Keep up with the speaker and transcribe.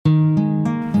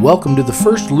and welcome to the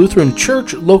First Lutheran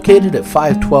Church located at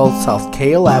 512 South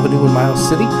Cale Avenue in Miles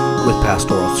City, with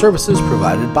pastoral services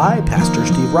provided by Pastor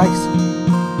Steve Rice.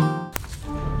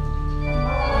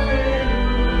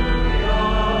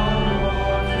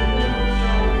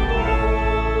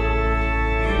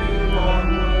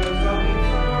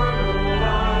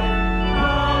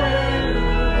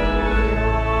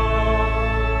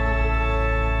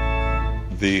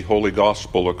 The Holy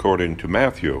Gospel according to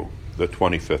Matthew, the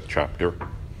 25th chapter.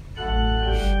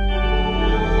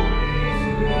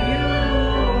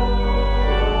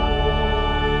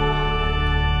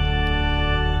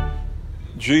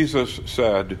 Jesus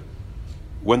said,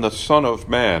 "When the Son of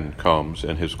Man comes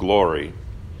in his glory,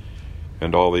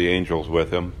 and all the angels with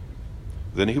him,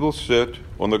 then he will sit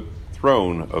on the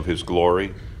throne of his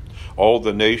glory. All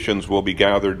the nations will be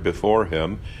gathered before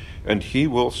him, and he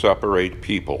will separate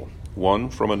people one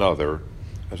from another,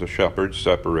 as a shepherd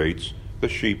separates the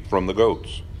sheep from the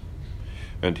goats.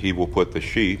 And he will put the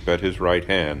sheep at his right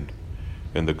hand,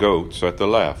 and the goats at the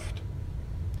left.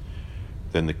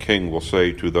 Then the king will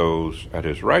say to those at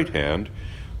his right hand,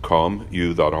 'Come,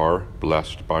 you that are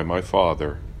blessed by my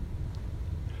Father.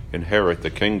 Inherit the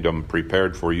kingdom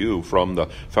prepared for you from the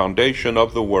foundation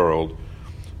of the world.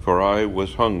 For I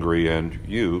was hungry, and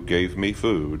you gave me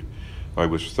food. I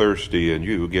was thirsty, and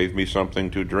you gave me something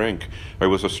to drink. I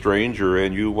was a stranger,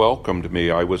 and you welcomed me.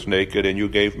 I was naked, and you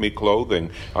gave me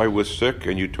clothing. I was sick,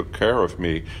 and you took care of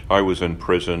me. I was in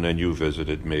prison, and you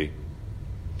visited me.'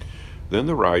 Then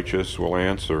the righteous will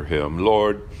answer him,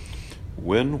 'Lord,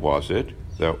 when was it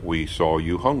that we saw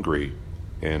you hungry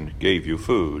and gave you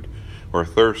food, or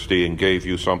thirsty and gave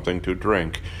you something to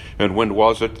drink? And when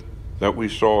was it that we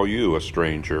saw you a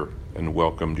stranger and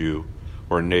welcomed you,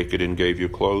 or naked and gave you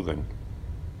clothing?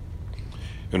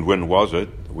 And when was it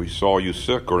we saw you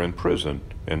sick or in prison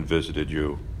and visited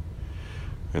you?'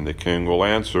 And the king will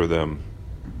answer them,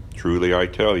 'Truly I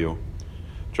tell you,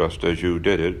 just as you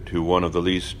did it to one of the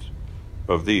least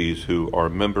of these who are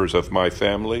members of my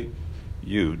family,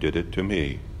 you did it to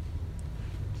me.'"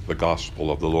 The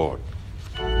Gospel of the Lord.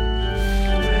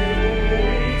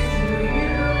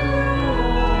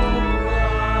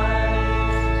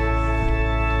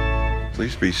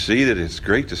 Please be seated. It's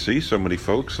great to see so many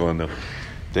folks on a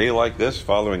day like this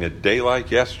following a day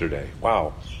like yesterday.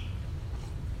 Wow.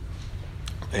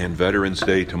 And Veterans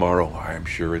Day tomorrow. I'm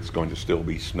sure it's going to still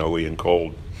be snowy and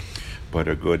cold, but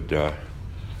a good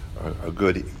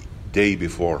day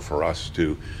before for us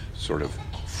to sort of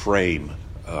frame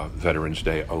Veterans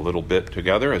Day a little bit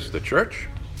together as the church.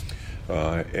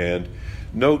 And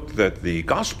note that the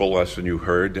gospel lesson you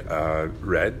heard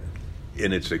read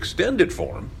in its extended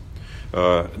form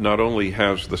not only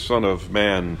has the Son of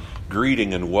Man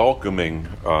greeting and welcoming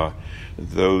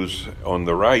those on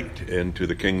the right into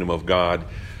the kingdom of God,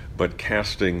 but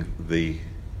casting the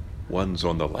ones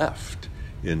on the left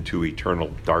into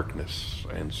eternal darkness.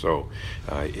 And so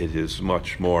it is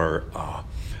much more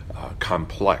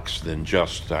complex than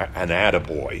just an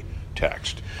attaboy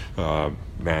text.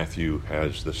 Matthew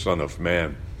has the Son of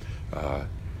Man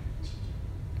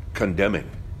condemning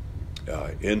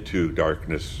into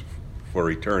darkness for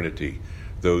eternity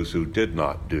those who did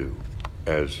not do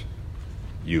as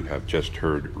you have just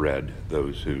heard read,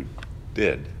 those who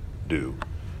did do.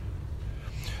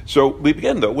 So we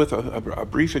begin, though, with a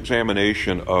brief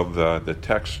examination of the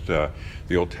text, the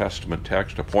Old Testament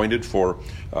text appointed for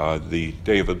the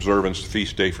day of observance, the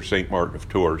feast day for St. Martin of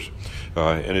Tours.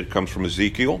 And it comes from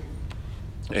Ezekiel.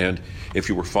 And if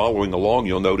you were following along,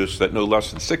 you'll notice that no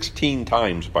less than 16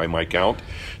 times by my count,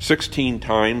 16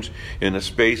 times in a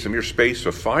mere space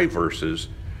of 5 verses,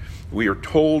 we are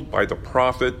told by the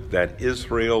prophet that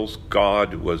Israel's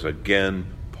God was again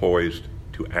poised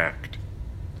to act.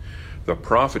 The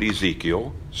prophet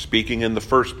Ezekiel, speaking in the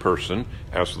first person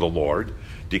as the Lord,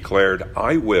 declared,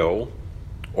 "I will,"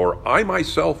 or "I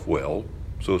myself will,"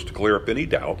 so as to clear up any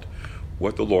doubt,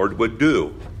 what the Lord would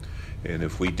do. And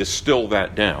if we distill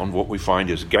that down, what we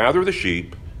find is gather the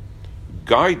sheep,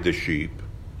 guide the sheep,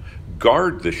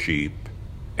 guard the sheep,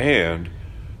 and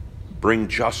bring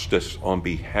justice on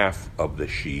behalf of the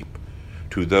sheep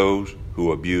to those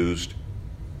who abused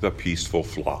the peaceful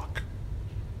flock.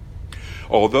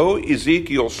 Although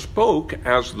Ezekiel spoke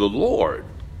as the Lord,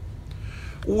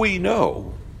 we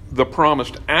know the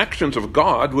promised actions of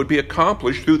God would be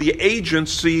accomplished through the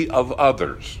agency of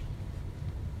others.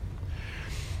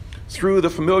 Through the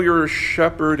familiar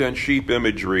shepherd and sheep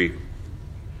imagery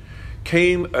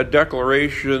came a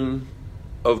declaration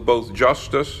of both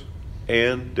justice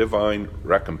and divine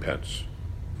recompense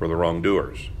for the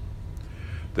wrongdoers.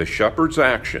 The shepherd's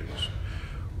actions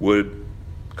would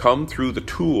come through the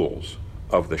tools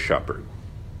of the shepherd,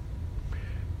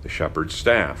 the shepherd's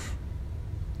staff,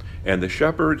 and the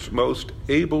shepherd's most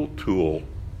able tool,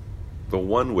 the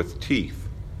one with teeth,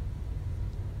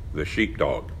 the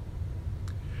sheepdog.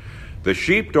 The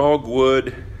sheepdog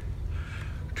would,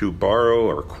 to borrow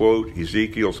or quote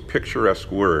Ezekiel's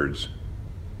picturesque words,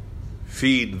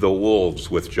 feed the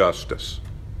wolves with justice.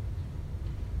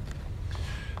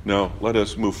 Now, let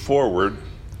us move forward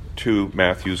to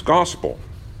Matthew's Gospel.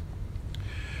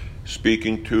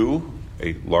 Speaking to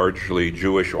a largely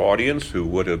Jewish audience who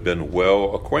would have been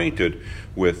well acquainted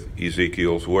with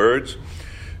Ezekiel's words,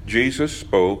 Jesus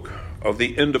spoke of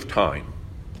the end of time.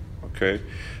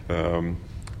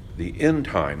 The end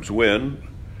times when,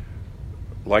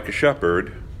 like a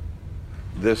shepherd,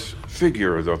 this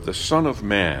figure of the Son of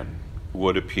Man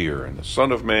would appear. And the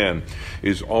Son of Man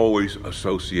is always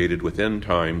associated with end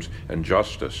times and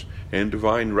justice and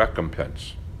divine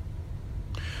recompense.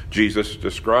 Jesus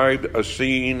described the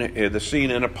scene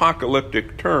in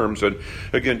apocalyptic terms. And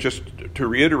again, just to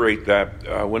reiterate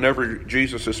that, whenever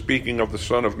Jesus is speaking of the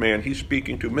Son of Man, he's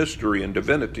speaking to mystery and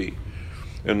divinity.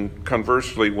 And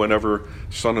conversely, whenever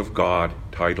Son of God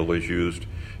title is used,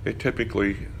 it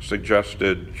typically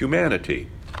suggested humanity,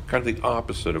 kind of the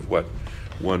opposite of what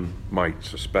one might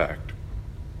suspect.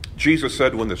 Jesus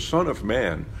said, when the Son of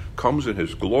Man comes in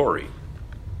his glory,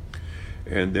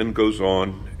 and then goes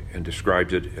on and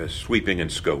describes it as sweeping in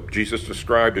scope. Jesus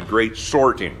described a great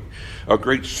sorting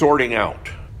out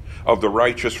of the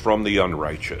righteous from the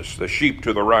unrighteous, the sheep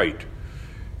to the right,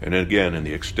 and again in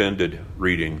the extended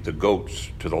reading, the goats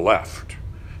to the left,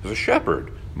 as a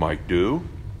shepherd might do.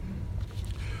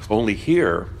 Only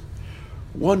here,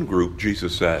 one group,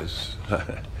 Jesus says,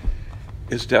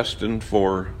 is destined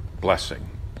for blessing,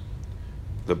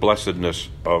 the blessedness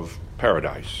of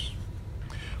paradise,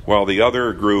 while the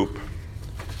other group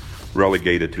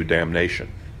relegated to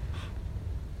damnation.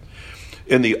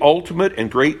 In the ultimate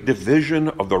and great division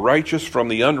of the righteous from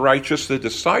the unrighteous, the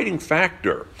deciding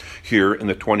factor here in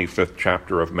the 25th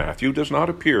chapter of Matthew does not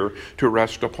appear to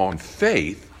rest upon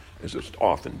faith, as it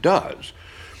often does,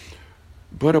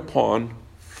 but upon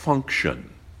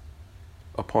function.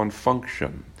 Upon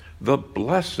function. The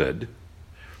blessed,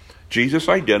 Jesus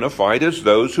identified as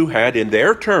those who had in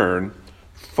their turn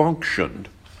functioned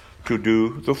to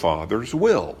do the Father's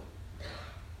will,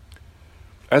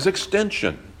 as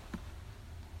extension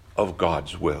of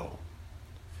God's will,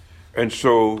 and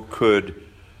so could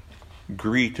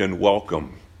greet and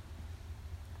welcome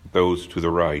those to the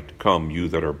right. Come, you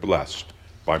that are blessed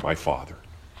by my Father.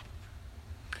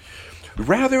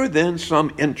 Rather than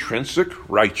some intrinsic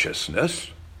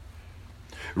righteousness,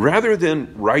 rather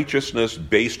than righteousness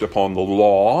based upon the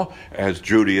law, as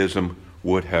Judaism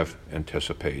would have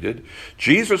anticipated,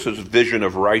 Jesus' vision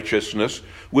of righteousness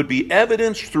would be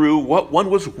evidenced through what one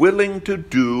was willing to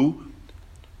do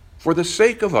for the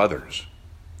sake of others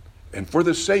and for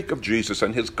the sake of Jesus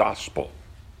and his gospel.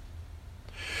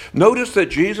 Notice that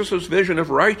Jesus' vision of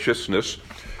righteousness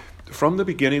from the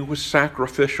beginning was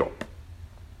sacrificial.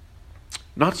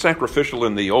 Not sacrificial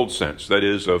in the old sense, that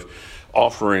is, of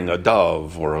offering a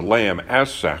dove or a lamb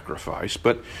as sacrifice,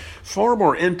 but far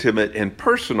more intimate and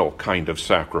personal kind of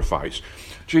sacrifice.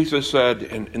 Jesus said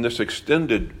in this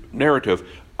extended narrative,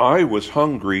 I was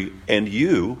hungry and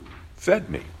you fed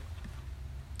me.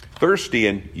 Thirsty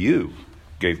and you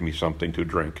gave me something to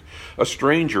drink. A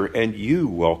stranger and you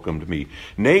welcomed me.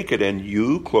 Naked and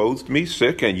you clothed me.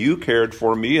 Sick and you cared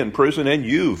for me. In prison and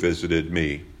you visited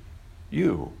me.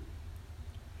 You.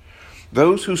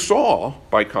 Those who saw,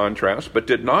 by contrast, but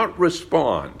did not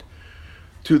respond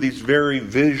to these very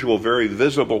visual, very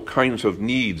visible kinds of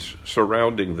needs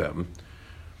surrounding them,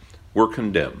 were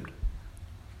condemned.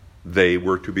 They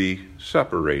were to be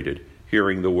separated,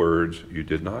 hearing the words, you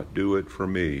did not do it for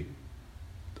me.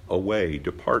 Away,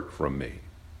 depart from me.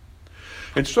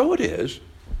 And so it is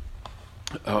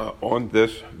on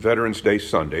this Veterans Day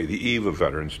Sunday, the eve of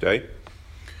Veterans Day,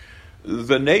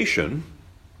 the nation,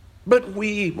 but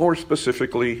we, more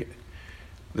specifically,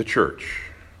 the church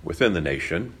within the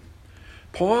nation,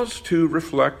 pause to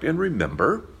reflect and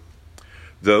remember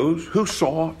those who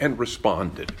saw and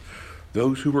responded,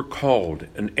 those who were called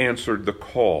and answered the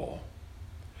call.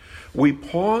 We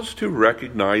pause to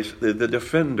recognize the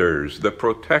defenders, the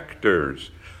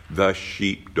protectors, the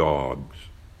sheepdogs.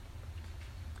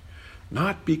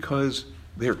 Not because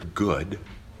they're good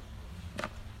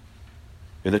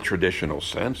in a traditional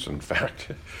sense. In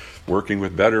fact, working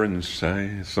with veterans,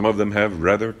 some of them have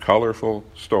rather colorful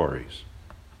stories.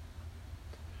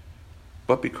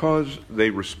 But because they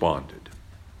responded.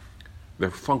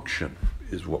 Their function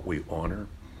is what we honor.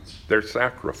 Their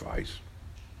sacrifice.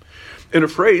 In a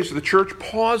phrase, the church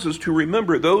pauses to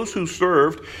remember those who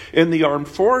served in the armed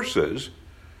forces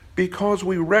because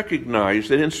we recognize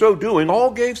that in so doing,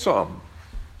 all gave some.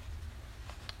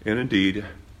 And indeed,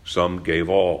 some gave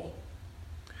all.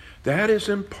 That is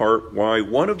in part why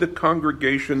one of the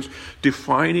congregation's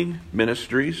defining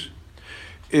ministries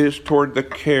is toward the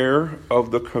care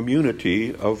of the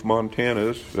community of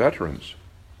Montana's veterans.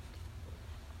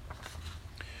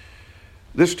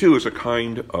 This, too, is a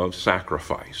kind of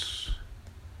sacrifice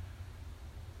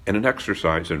and an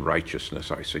exercise in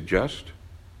righteousness, I suggest,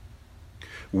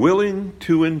 willing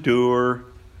to endure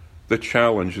the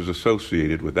challenges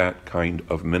associated with that kind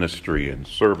of ministry and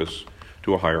service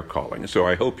to a higher calling. And so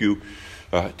I hope you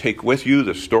take with you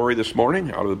the story this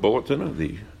morning out of the bulletin of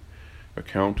the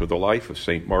account of the life of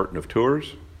St. Martin of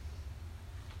Tours.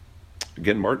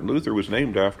 Again, Martin Luther was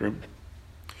named after him.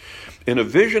 In a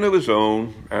vision of his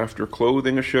own, after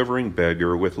clothing a shivering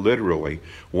beggar with literally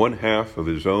one half of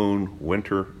his own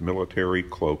winter military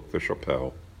cloak, the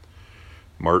chapelle,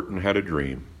 Martin had a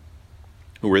dream,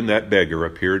 wherein that beggar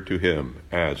appeared to him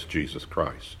as Jesus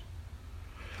Christ.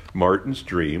 Martin's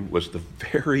dream was the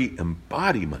very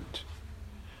embodiment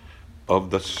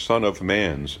of the Son of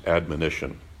Man's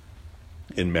admonition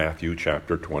in Matthew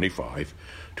chapter 25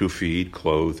 to feed,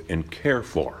 clothe, and care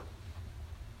for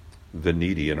the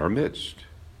needy in our midst.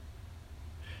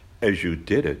 As you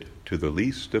did it to the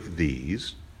least of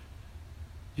these,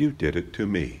 you did it to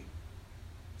me.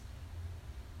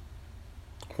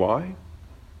 Why?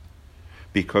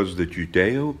 Because the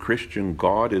Judeo-Christian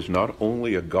God is not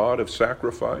only a God of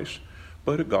sacrifice,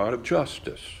 but a God of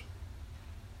justice.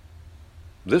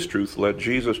 This truth led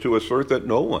Jesus to assert that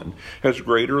no one has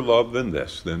greater love than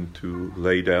this, than to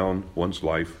lay down one's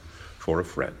life for a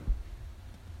friend.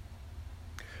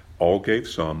 All gave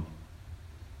some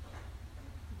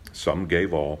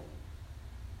gave all.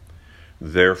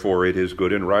 Therefore it is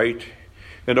good and right,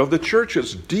 and of the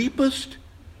church's deepest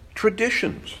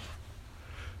traditions,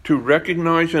 to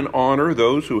recognize and honor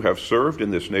those who have served in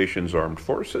this nation's armed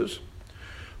forces.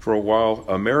 For a while,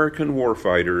 American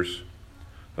warfighters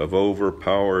have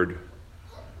overpowered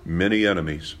many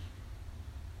enemies.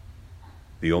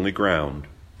 The only ground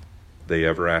they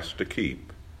ever asked to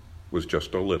keep was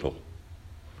just a little,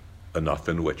 enough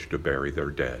in which to bury their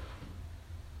dead.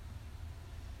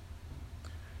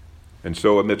 And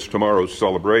so amidst tomorrow's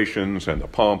celebrations and the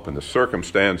pomp and the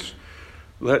circumstance,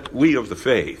 let we of the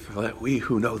faith, let we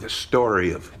who know the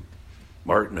story of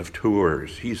Martin of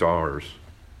Tours, he's ours,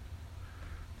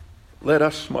 let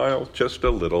us smile just a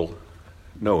little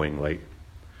knowingly,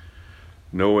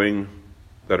 knowing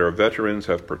that our veterans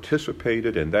have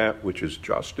participated in that which is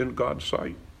just in God's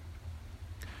sight.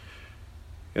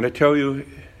 And I tell you,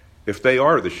 if they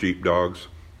are the sheepdogs,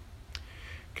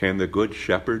 can the Good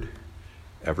Shepherd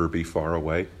ever be far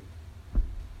away?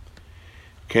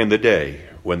 Can the day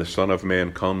when the Son of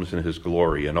Man comes in his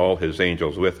glory and all his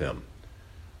angels with him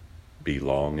be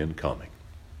long in coming?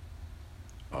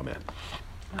 Amen.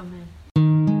 Amen.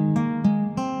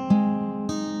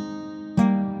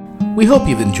 We hope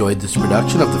you've enjoyed this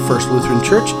production of the First Lutheran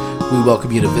Church. We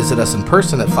welcome you to visit us in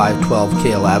person at 512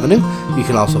 Kale Avenue. You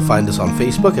can also find us on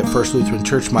Facebook at First Lutheran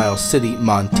Church, Miles City,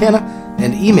 Montana,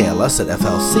 and email us at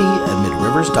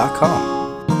flc@midrivers.com.